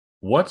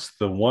What's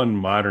the one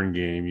modern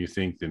game you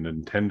think the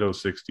Nintendo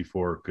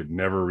 64 could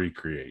never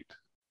recreate?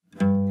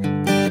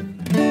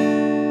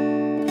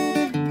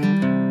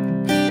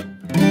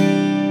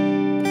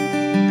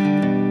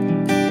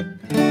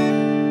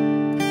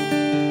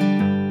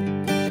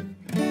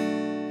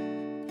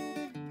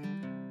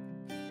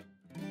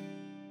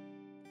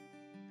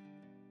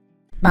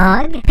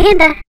 Bog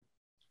Panda.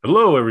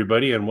 Hello,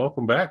 everybody, and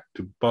welcome back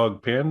to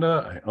Bog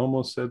Panda. I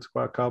almost said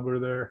Squat Cobbler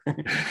there.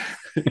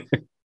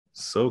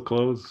 So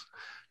close.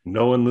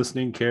 No one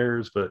listening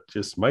cares, but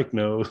just Mike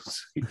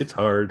knows. It's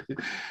hard.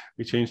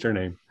 We changed our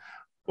name.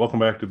 Welcome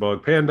back to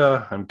Bog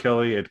Panda. I'm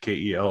Kelly at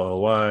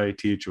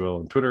KELLYTHUL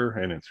on Twitter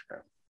and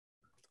Instagram.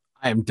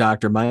 I am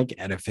Dr. Mike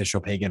at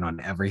Official Pagan on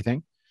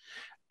everything.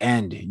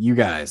 And you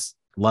guys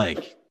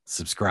like,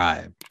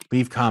 subscribe,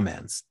 leave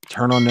comments,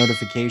 turn on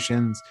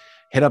notifications,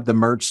 hit up the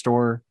merch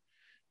store,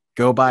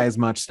 go buy as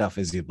much stuff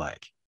as you'd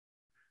like.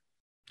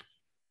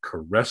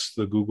 Caress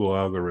the Google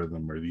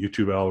algorithm or the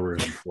YouTube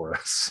algorithm for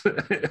us.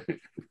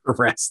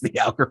 Caress the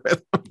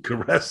algorithm.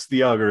 Caress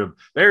the algorithm.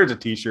 There's a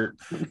t-shirt.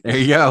 There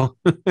you go.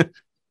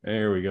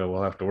 There we go.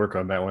 We'll have to work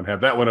on that one. Have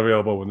that one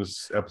available when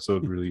this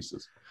episode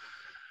releases.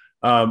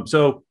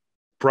 So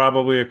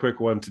probably a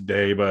quick one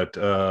today, but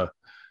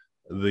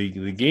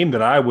the game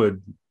that I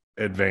would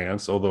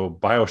advance, although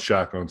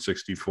BioShock on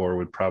 64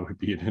 would probably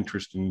be an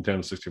interesting,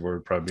 Nintendo 64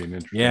 would probably be an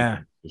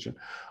interesting position.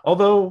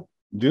 Although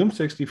Doom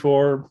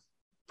 64,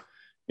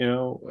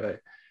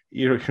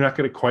 you're not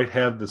going to quite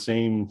have the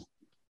same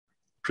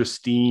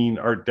pristine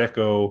Art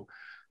Deco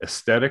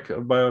aesthetic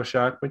of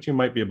BioShock, but you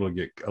might be able to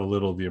get a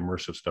little of the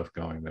immersive stuff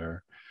going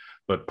there.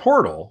 But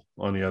Portal,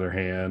 on the other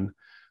hand,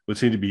 would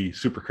seem to be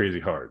super crazy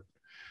hard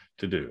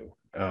to do.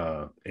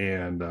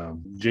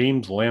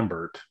 James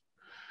Lambert,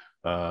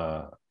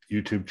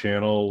 YouTube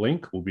channel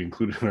link will be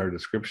included in our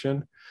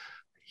description.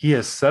 He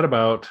has set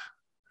about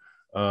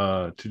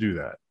to do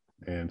that.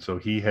 And so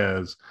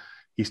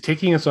he's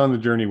taking us on the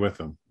journey with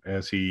him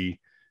as he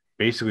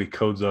basically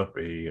codes up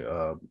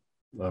a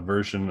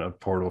version of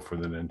Portal for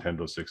the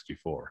Nintendo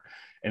 64.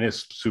 And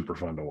it's super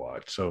fun to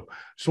watch. So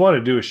just want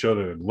to do a show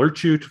to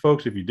alert you to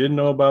folks, if you didn't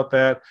know about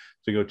that,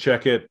 to go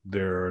check it.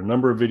 There are a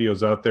number of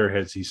videos out there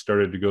as he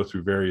started to go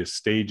through various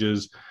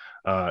stages.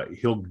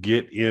 He'll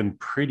get in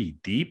pretty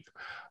deep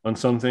on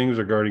some things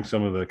regarding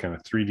some of the kind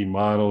of 3D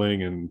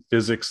modeling and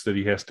physics that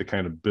he has to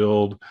kind of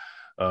build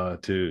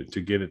to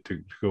get it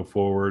to go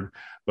forward.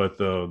 But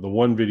the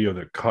one video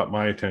that caught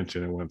my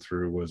attention and went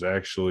through was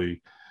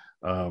actually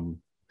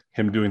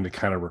him doing the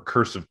kind of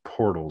recursive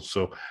portals.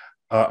 So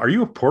are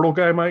you a Portal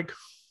guy, Mike?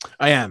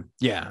 I am.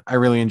 Yeah, I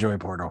really enjoy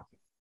Portal.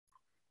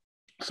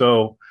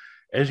 So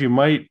as you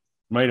might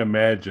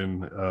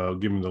imagine,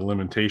 given the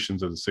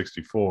limitations of the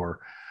 64,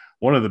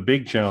 one of the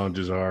big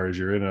challenges is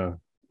you're in a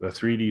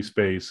 3D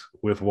space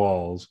with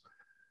walls.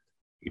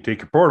 You take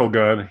your portal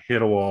gun,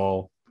 hit a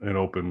wall, and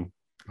open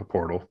a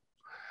portal.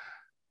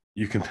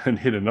 You can then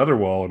hit another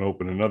wall and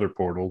open another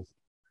portal,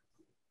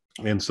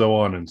 and so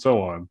on and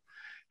so on.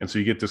 And so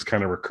you get this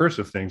kind of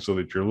recursive thing so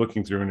that you're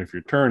looking through, and if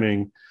you're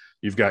turning,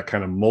 you've got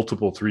kind of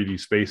multiple 3D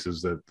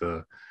spaces that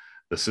the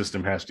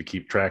system has to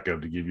keep track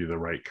of to give you the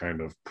right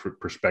kind of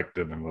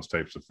perspective and those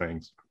types of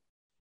things.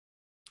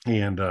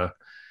 And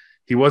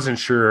he wasn't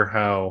sure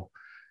how,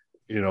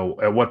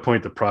 at what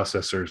point the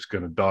processor is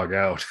going to dog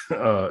out,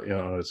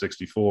 on a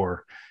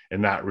 64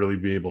 and not really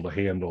be able to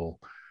handle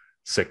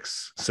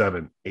 6,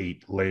 7,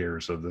 8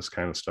 layers of this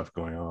kind of stuff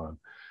going on.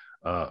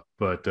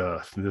 But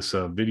this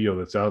video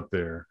that's out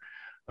there,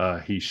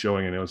 he's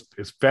showing, and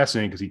it's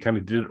fascinating because he kind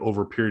of did it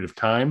over a period of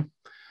time.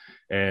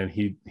 And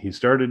he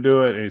started to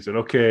do it, and he said,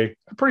 okay,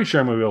 I'm pretty sure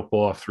I'm going to be able to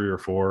pull off 3 or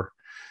 4.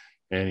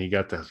 And he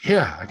got this,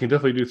 yeah, I can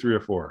definitely do 3 or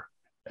 4.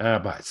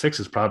 But 6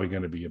 is probably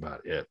going to be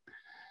about it.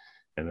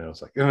 And then it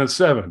was like, and then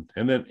 7,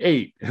 and then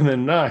 8, and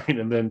then 9,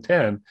 and then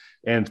 10.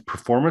 And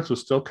performance was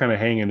still kind of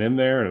hanging in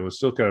there. And it was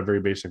still kind of a very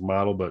basic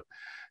model, but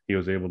he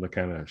was able to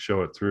kind of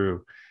show it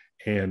through.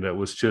 And it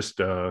was just,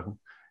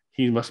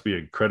 he must be an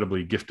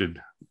incredibly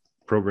gifted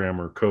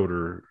programmer,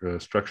 coder,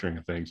 structuring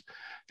of things,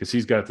 because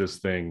he's got this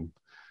thing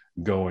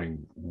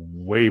going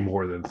way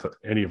more than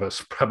any of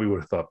us probably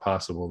would have thought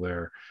possible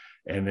there.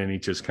 And then he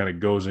just kind of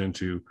goes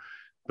into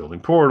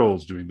building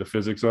portals, doing the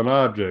physics on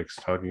objects,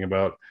 talking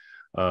about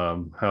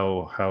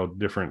how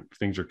different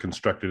things are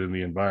constructed in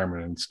the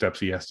environment and steps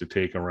he has to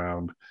take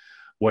around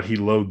what he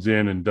loads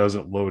in and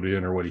doesn't load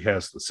in, or what he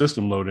has the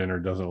system load in or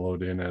doesn't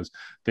load in as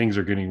things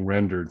are getting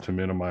rendered to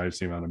minimize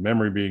the amount of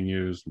memory being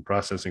used and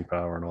processing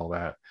power and all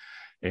that.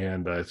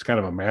 And it's kind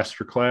of a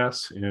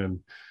masterclass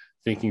in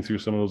thinking through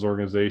some of those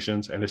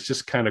organizations. And it's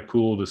just kind of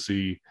cool to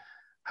see,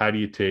 how do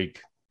you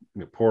take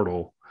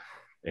Portal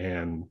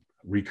and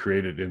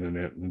recreate it in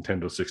a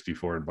Nintendo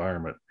 64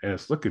 environment? And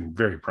it's looking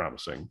very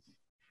promising.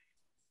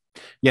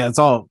 Yeah, it's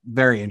all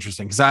very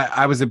interesting because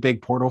I was a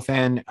big Portal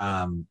fan.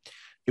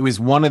 It was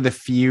one of the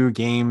few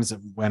games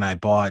when I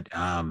bought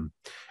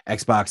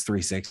Xbox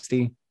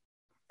 360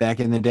 back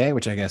in the day,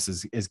 which I guess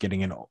is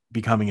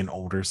becoming an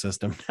older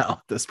system now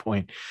at this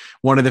point.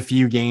 One of the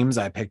few games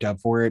I picked up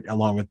for it,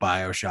 along with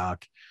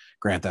BioShock,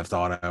 Grand Theft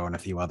Auto, and a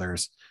few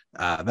others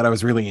that I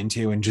was really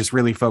into, and just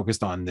really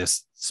focused on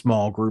this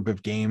small group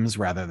of games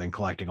rather than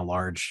collecting a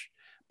large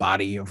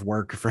body of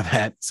work for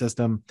that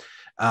system.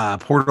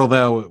 Portal,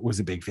 though, was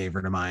a big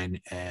favorite of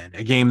mine and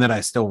a game that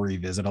I still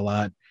revisit a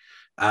lot.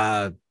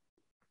 I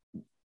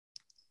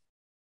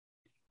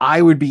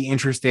would be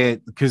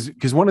interested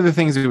because one of the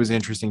things that was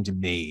interesting to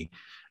me,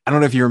 I don't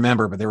know if you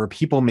remember, but there were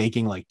people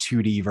making like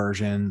 2D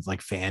versions,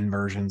 like fan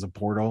versions of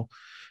Portal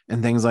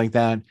and things like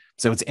that.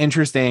 So it's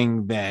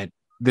interesting that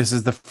this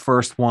is the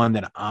first one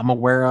that I'm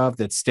aware of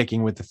that's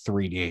sticking with the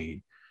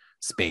 3D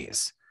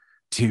space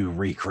to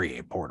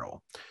recreate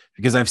Portal.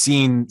 Because I've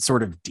seen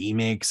sort of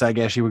demakes, I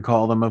guess you would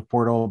call them, of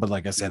Portal, but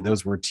like I said,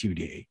 those were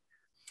 2D.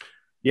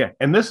 Yeah,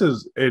 and this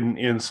is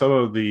in some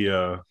of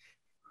the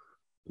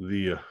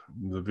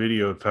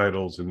video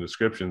titles and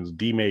descriptions.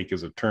 Demake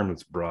is a term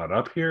that's brought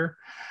up here,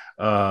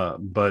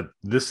 but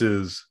this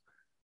is,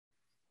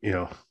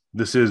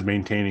 this is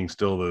maintaining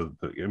still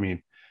I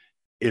mean,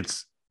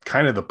 it's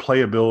kind of the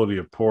playability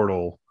of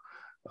Portal,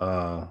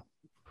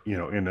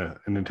 in a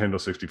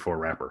Nintendo 64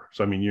 wrapper.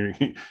 So I mean,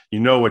 you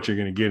know what you're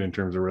going to get in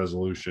terms of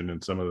resolution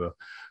and some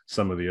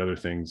of the other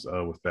things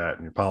with that,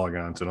 and your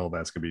polygons and all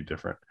that's going to be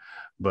different.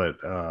 But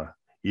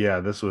yeah,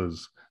 this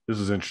was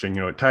interesting.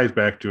 It ties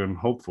back to, and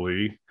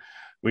hopefully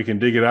we can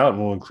dig it out,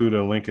 and we'll include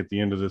a link at the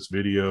end of this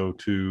video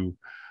to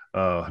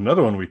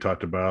another one we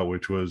talked about,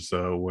 which was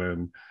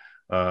when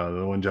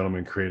the one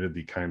gentleman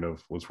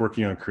was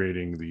working on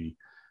creating the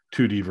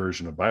 2D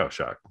version of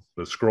BioShock,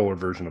 the scroller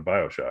version of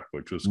BioShock,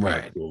 which was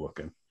kind of cool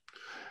looking.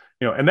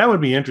 And that would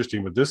be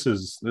interesting, but this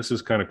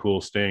is kind of cool,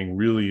 staying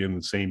really in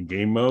the same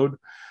game mode,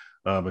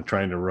 but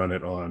trying to run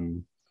it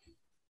on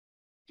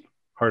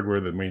hardware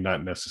that may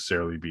not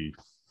necessarily be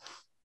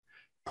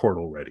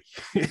Portal ready.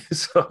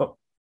 So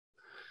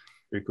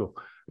very cool.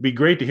 It'd be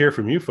great to hear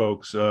from you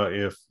folks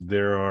if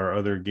there are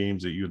other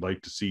games that you'd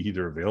like to see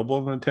either available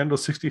on the Nintendo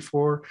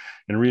 64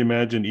 and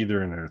reimagined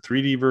either in a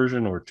 3D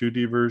version or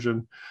 2D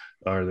version.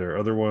 Are there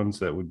other ones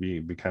that would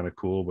be kind of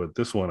cool? But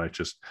this one, I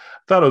just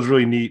thought it was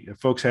really neat. If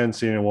folks hadn't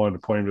seen it, I wanted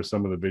to point them to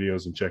some of the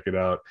videos and check it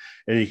out.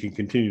 And you can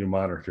continue to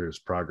monitor his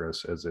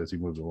progress as he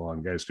moves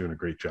along. The guy's doing a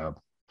great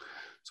job.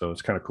 So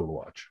it's kind of cool to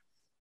watch.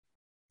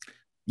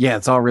 Yeah,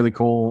 it's all really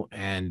cool.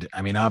 And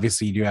I mean,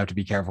 obviously, you do have to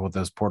be careful with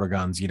those portal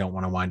guns. You don't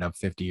want to wind up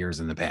 50 years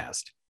in the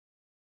past.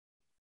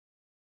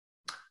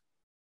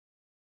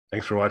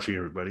 Thanks for watching,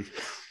 everybody.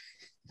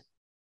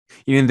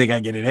 You didn't think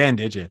I'd get it in,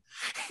 did you?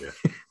 Yeah.